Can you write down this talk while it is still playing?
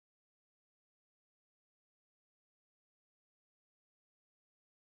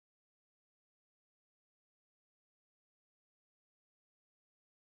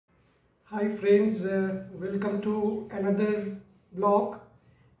Hi friends, welcome to another blog,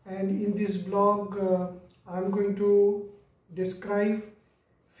 and in this blog I'm going to describe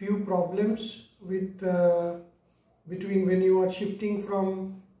few problems with between when you are shifting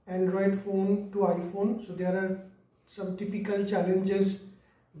from Android phone to iPhone. So there are some typical challenges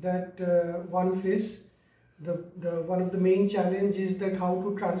that one face. The one of the main challenge is that how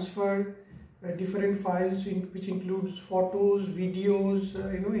to transfer different files which includes photos, videos,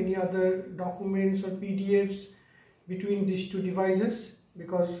 any other documents or PDFs between these two devices,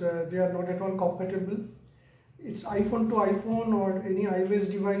 because they are not at all compatible. It's iPhone to iPhone or any iOS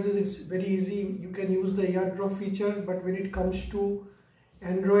devices, it's very easy. You can use the AirDrop feature, but when it comes to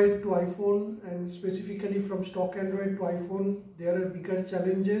Android to iPhone, and specifically from stock Android to iPhone, there are bigger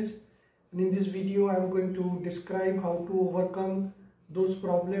challenges. And in this video, I'm going to describe how to overcome those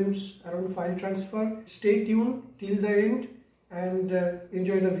problems around file transfer. Stay tuned till the end and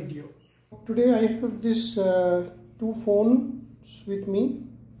enjoy the video. Today I have this two phones with me.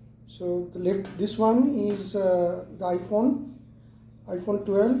 So this one is the iPhone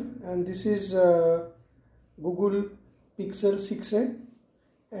 12, and this is Google Pixel 6a,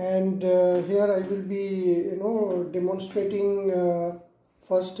 and here I will be demonstrating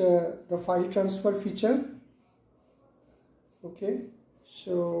first the file transfer feature. Okay,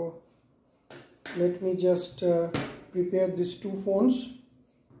 so let me just prepare these two phones.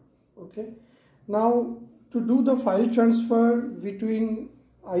 Okay, now to do the file transfer between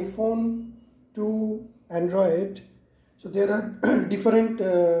iPhone to Android, so there are different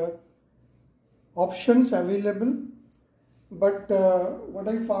options available, but what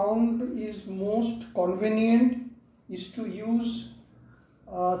I found is most convenient is to use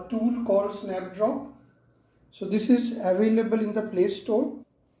a tool called Snapdrop. So this is available in the Play Store.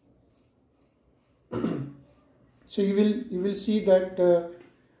 So you will see that the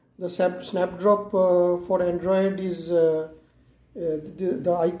Snapdrop for Android is the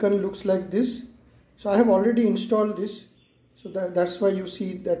icon looks like this. So I have already installed this, so that's why you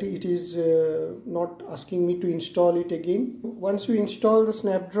see that it is not asking me to install it again. Once you install the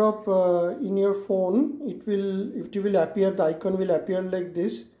Snapdrop in your phone, it will appear, the icon will appear like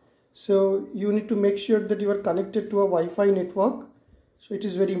this. So you need to make sure that you are connected to a Wi-Fi network. So it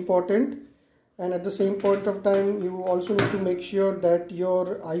is very important, and at the same point of time you also need to make sure that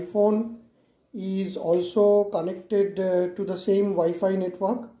your iPhone is also connected to the same Wi-Fi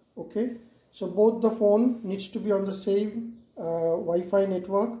network. Okay, so both the phone needs to be on the same Wi-Fi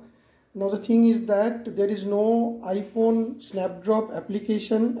network. Now the thing is that there is no iPhone Snapdrop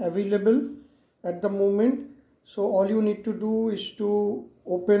application available at the moment. So all you need to do is to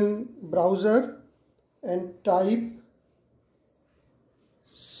open browser and type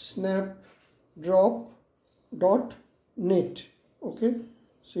snapdrop.net. okay,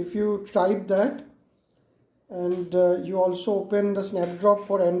 so if you type that and you also open the Snapdrop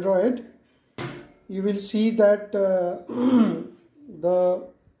for Android, you will see that the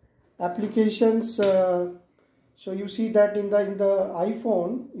applications, so you see that in the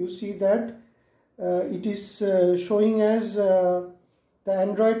iPhone, you see that it is showing as the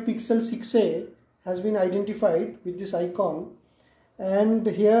Android Pixel 6a has been identified with this icon, and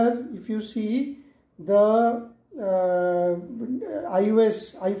here if you see the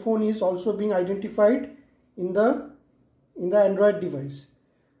iPhone is also being identified in the Android device.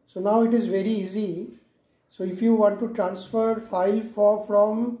 So now it is very easy. So if you want to transfer file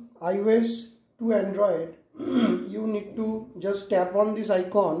from iOS to Android, you need to just tap on this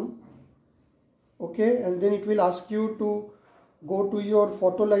icon. Okay, and then it will ask you to go to your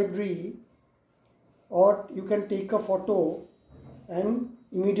photo library, or you can take a photo and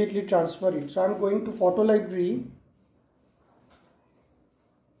immediately transfer it. So I am going to photo library.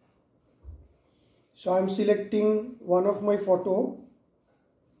 So I am selecting one of my photo,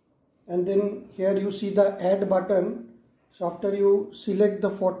 and then here you see the add button. So after you select the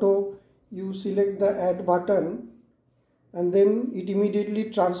photo, you select the add button, and then it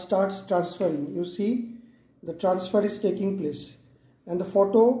immediately starts transferring. You see the transfer is taking place, and the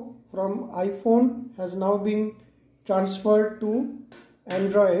photo from iPhone has now been transferred to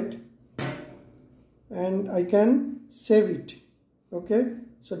Android, and I can save it. Okay,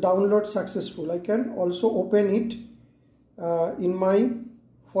 so download successful. I can also open it in my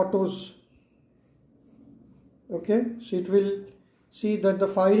photos. Okay, so it will see that the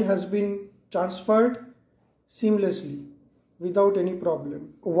file has been transferred seamlessly without any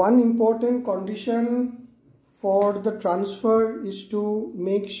problem. One important condition for the transfer is to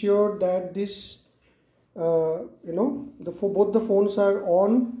make sure that this both the phones are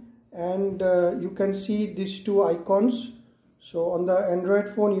on, and you can see these two icons. So on the Android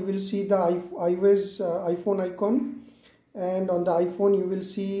phone you will see the iOS iPhone icon, and on the iPhone you will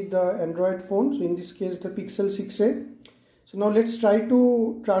see the Android phone, so in this case the Pixel 6a. So now let's try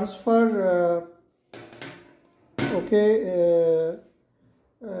to transfer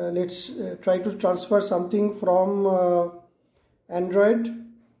let's try to transfer something from Android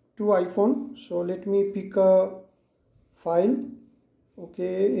to iPhone. So let me pick a file,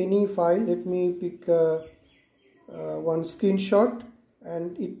 any file. Let me pick one screenshot,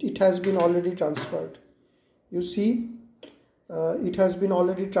 and it has been already transferred. You see, it has been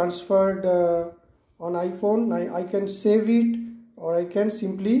already transferred on iPhone. I can save it, or I can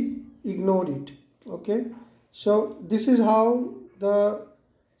simply ignore it. So this is how the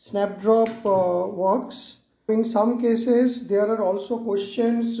Snapdrop works. In some cases there are also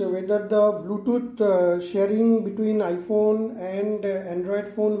questions whether the Bluetooth sharing between iPhone and Android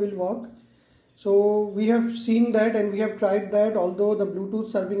phone will work. So we have seen that and we have tried that. Although the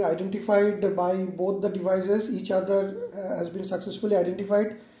Bluetooths are being identified by both the devices, each other has been successfully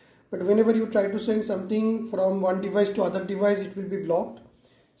identified, but whenever you try to send something from one device to other device, it will be blocked.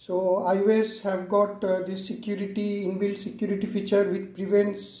 So iOS have got this inbuilt security feature which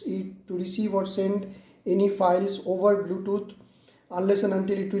prevents it to receive or send any files over Bluetooth unless and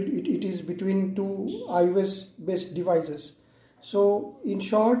until it is between two iOS based devices. So in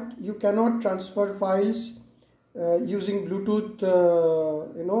short, you cannot transfer files using Bluetooth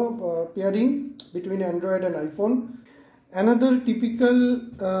pairing between Android and iPhone. Another typical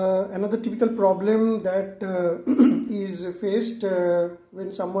problem that is faced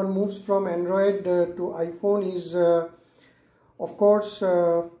when someone moves from Android to iPhone is of course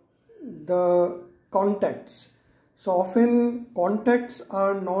the contacts. So often contacts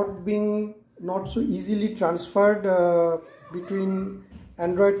are not so easily transferred between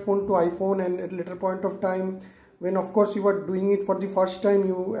Android phone to iPhone, and at a later point of time, when of course you are doing it for the first time,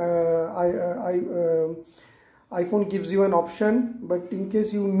 iPhone gives you an option, but in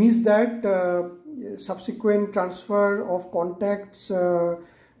case you miss that, subsequent transfer of contacts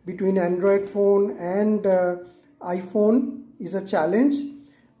between Android phone and iPhone is a challenge.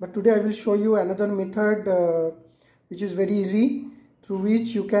 But today I will show you another method which is very easy, through which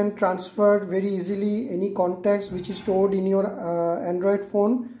you can transfer very easily any contacts which is stored in your Android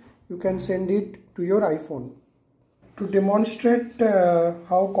phone. You can send it to your iPhone. To demonstrate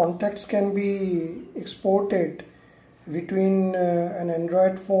how contacts can be exported between an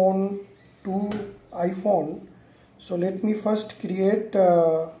Android phone to iPhone, so let me first create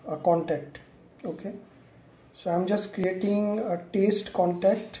a contact. So I'm just creating a test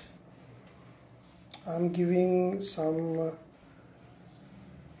contact. I'm giving some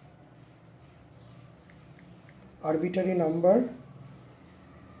arbitrary number,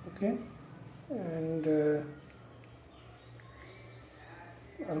 and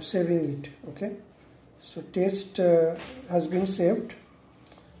I'm saving it. So test has been saved.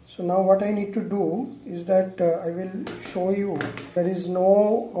 So now what I need to do is that I will show you there is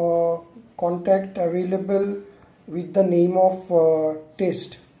no contact available with the name of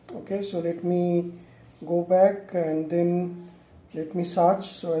test. So let me go back and then let me search.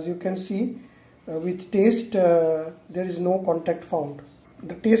 So as you can see, with test there is no contact found.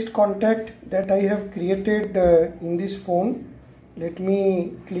 The test contact that I have created in this phone, let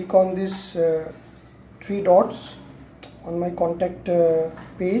me click on this 3 dots on my contact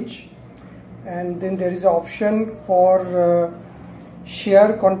page, and then there is an option for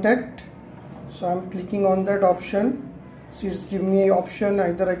share contact. So I'm clicking on that option. So it's giving me an option,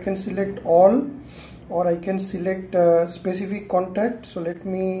 either I can select all or I can select specific contact. So let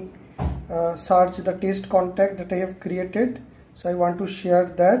me search the test contact that I have created. So I want to share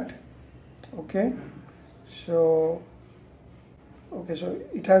that. So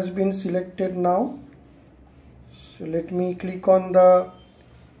it has been selected now. So let me click on the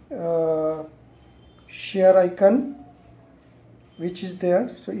share icon which is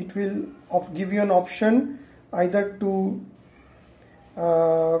there. So it will give you an option either to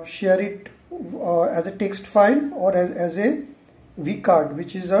share it as a text file or as a vCard,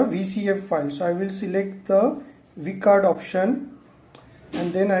 which is a VCF file. So I will select the vCard option,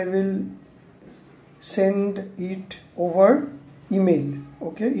 and then I will send it over email.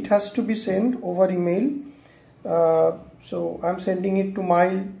 It has to be sent over email. So I'm sending it to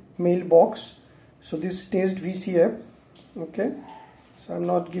my mailbox. So this test VCF. So I'm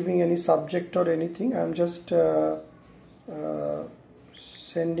not giving any subject or anything. I'm just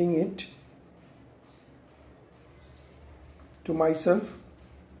sending it to myself.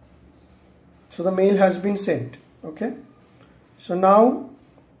 So the mail has been sent. So now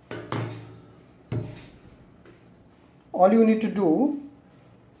all you need to do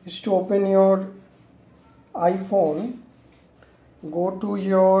is to open your iPhone, go to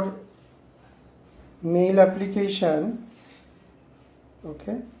your mail application.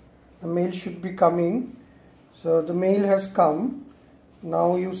 Okay, the mail should be coming. So the mail has come.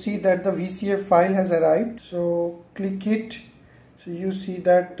 Now you see that the VCF file has arrived. So click it. So you see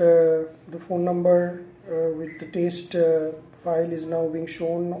that the phone number with the test file is now being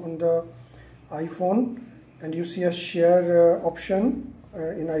shown on the iPhone, and you see a share option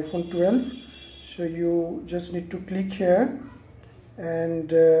in iPhone 12. So you just need to click here,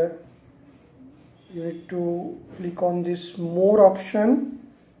 and you need to click on this more option.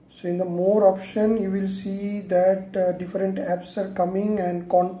 So in the more option you will see that different apps are coming, and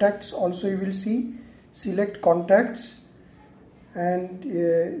contacts also you will see. Select contacts, and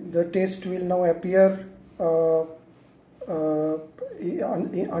the test will now appear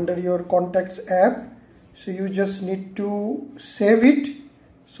under your contacts app. So you just need to save it.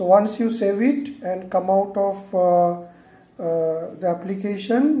 So once you save it and come out of the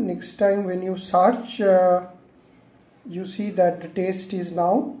application, next time when you search, you see that the test is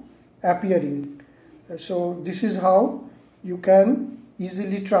now appearing. So this is how you can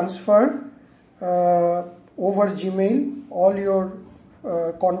easily transfer over Gmail all your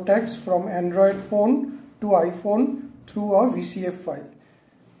contacts from Android phone to iPhone through a VCF file.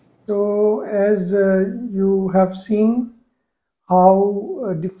 So as you have seen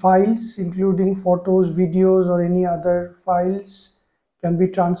how the files, including photos, videos, or any other files, can be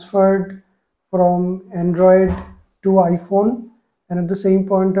transferred from Android to iPhone, and at the same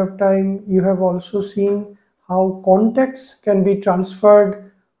point of time you have also seen how contacts can be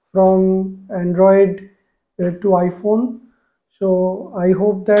transferred from Android to iPhone. So I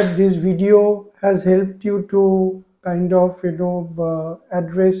hope that this video has helped you to kind of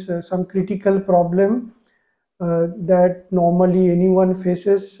address some critical problem that normally anyone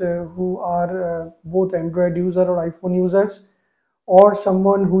faces who are both Android user or iPhone users, or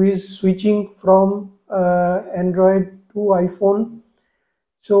someone who is switching from Android to iPhone.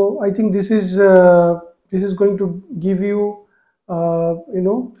 So I think this is going to give you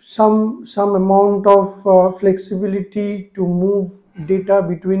some amount of flexibility to move data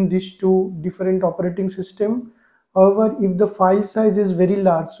between these two different operating systems. However, if the file size is very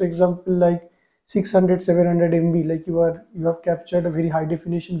large, so example like 600 700 MB, like you have captured a very high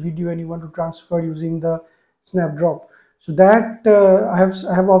definition video and you want to transfer using the Snapdrop, so that I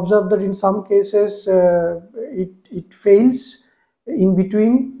have observed that in some cases it fails in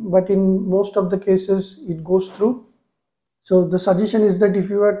between, but in most of the cases it goes through. So the suggestion is that if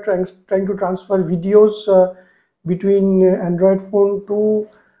you are trying to transfer videos between Android phone to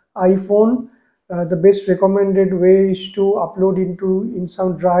iPhone, the best recommended way is to upload in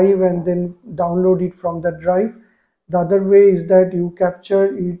some drive and then download it from that drive. The other way is that you capture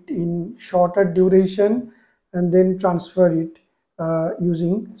it in shorter duration and then transfer it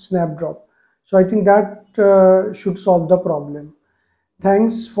using Snapdrop. So I think that should solve the problem.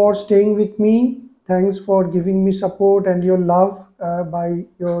 Thanks for staying with me. Thanks for giving me support and your love by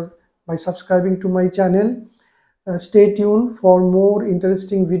subscribing to my channel. Stay tuned for more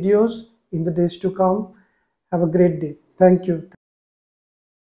interesting videos in the days to come. Have a great day. Thank you.